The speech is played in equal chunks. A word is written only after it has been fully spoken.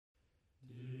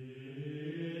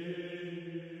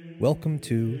Welcome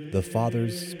to The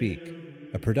Fathers Speak,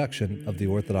 a production of the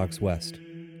Orthodox West.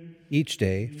 Each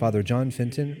day, Father John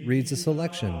Fenton reads a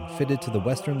selection fitted to the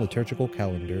Western liturgical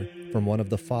calendar from one of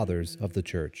the Fathers of the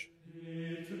Church.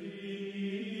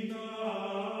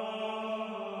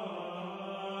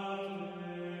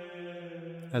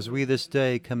 As we this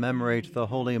day commemorate the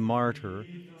holy martyr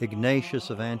Ignatius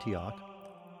of Antioch,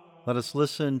 let us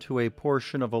listen to a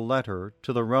portion of a letter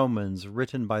to the Romans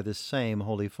written by this same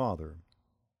Holy Father.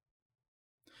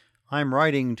 I am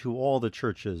writing to all the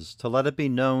churches to let it be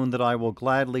known that I will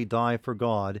gladly die for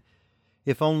God,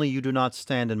 if only you do not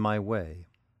stand in my way.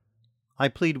 I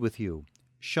plead with you,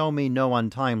 show me no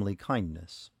untimely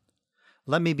kindness.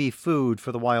 Let me be food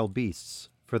for the wild beasts,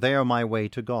 for they are my way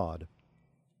to God.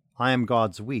 I am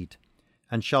God's wheat,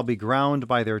 and shall be ground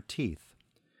by their teeth,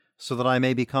 so that I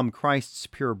may become Christ's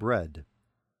pure bread.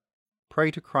 Pray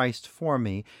to Christ for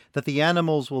me, that the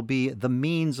animals will be the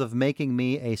means of making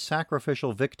me a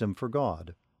sacrificial victim for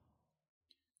God.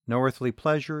 No earthly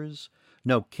pleasures,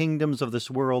 no kingdoms of this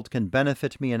world can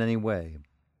benefit me in any way.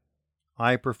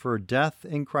 I prefer death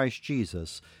in Christ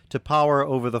Jesus to power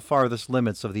over the farthest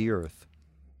limits of the earth.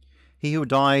 He who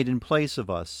died in place of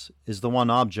us is the one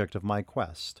object of my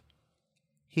quest.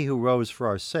 He who rose for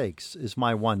our sakes is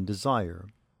my one desire.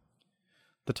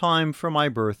 The time for my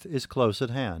birth is close at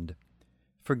hand.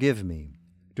 Forgive me.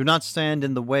 Do not stand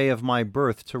in the way of my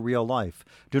birth to real life.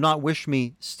 Do not wish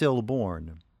me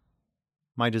stillborn.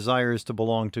 My desire is to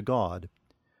belong to God.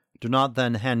 Do not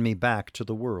then hand me back to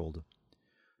the world.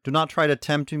 Do not try to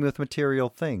tempt me with material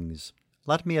things.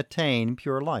 Let me attain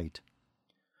pure light.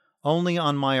 Only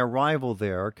on my arrival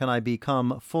there can I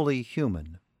become fully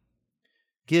human.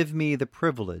 Give me the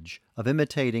privilege of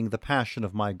imitating the passion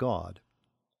of my God.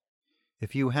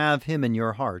 If you have him in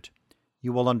your heart,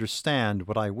 you will understand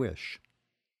what I wish.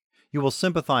 You will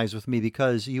sympathize with me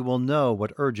because you will know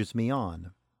what urges me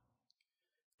on.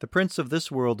 The prince of this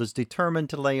world is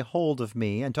determined to lay hold of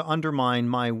me and to undermine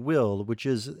my will, which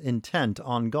is intent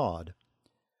on God.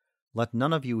 Let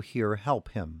none of you here help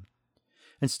him.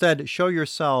 Instead, show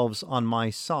yourselves on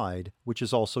my side, which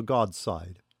is also God's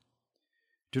side.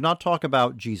 Do not talk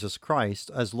about Jesus Christ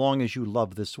as long as you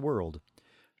love this world.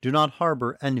 Do not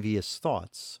harbor envious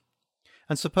thoughts.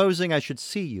 And supposing I should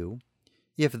see you,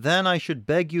 if then I should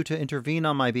beg you to intervene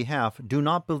on my behalf, do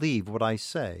not believe what I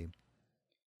say.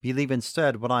 Believe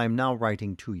instead what I am now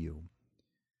writing to you.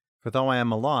 For though I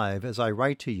am alive as I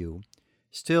write to you,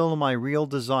 still my real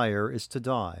desire is to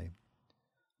die.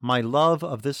 My love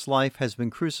of this life has been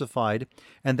crucified,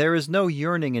 and there is no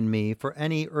yearning in me for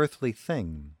any earthly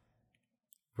thing.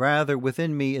 Rather,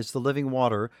 within me is the living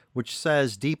water which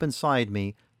says deep inside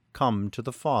me, "Come to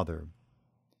the Father."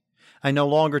 I no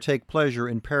longer take pleasure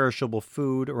in perishable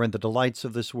food or in the delights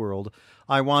of this world.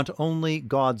 I want only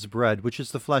God's bread, which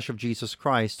is the flesh of Jesus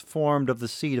Christ, formed of the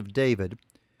seed of David,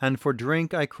 and for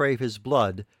drink I crave his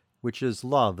blood, which is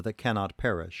love that cannot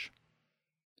perish.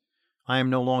 I am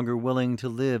no longer willing to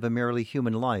live a merely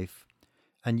human life,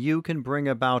 and you can bring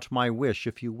about my wish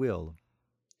if you will.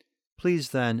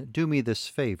 Please then do me this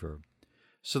favor,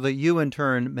 so that you in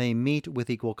turn may meet with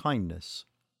equal kindness.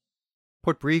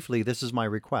 Put briefly, this is my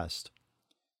request.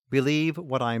 Believe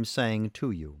what I am saying to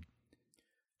you.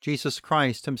 Jesus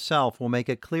Christ himself will make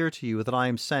it clear to you that I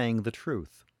am saying the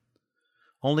truth.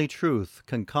 Only truth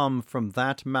can come from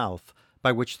that mouth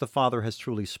by which the Father has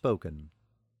truly spoken.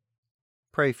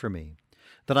 Pray for me,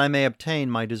 that I may obtain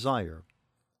my desire.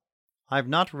 I have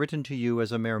not written to you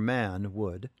as a mere man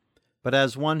would, but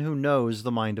as one who knows the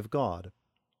mind of God.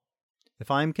 If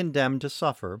I am condemned to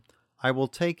suffer, I will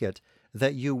take it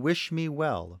that you wish me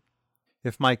well.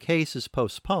 If my case is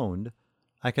postponed,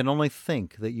 I can only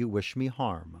think that you wish me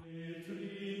harm.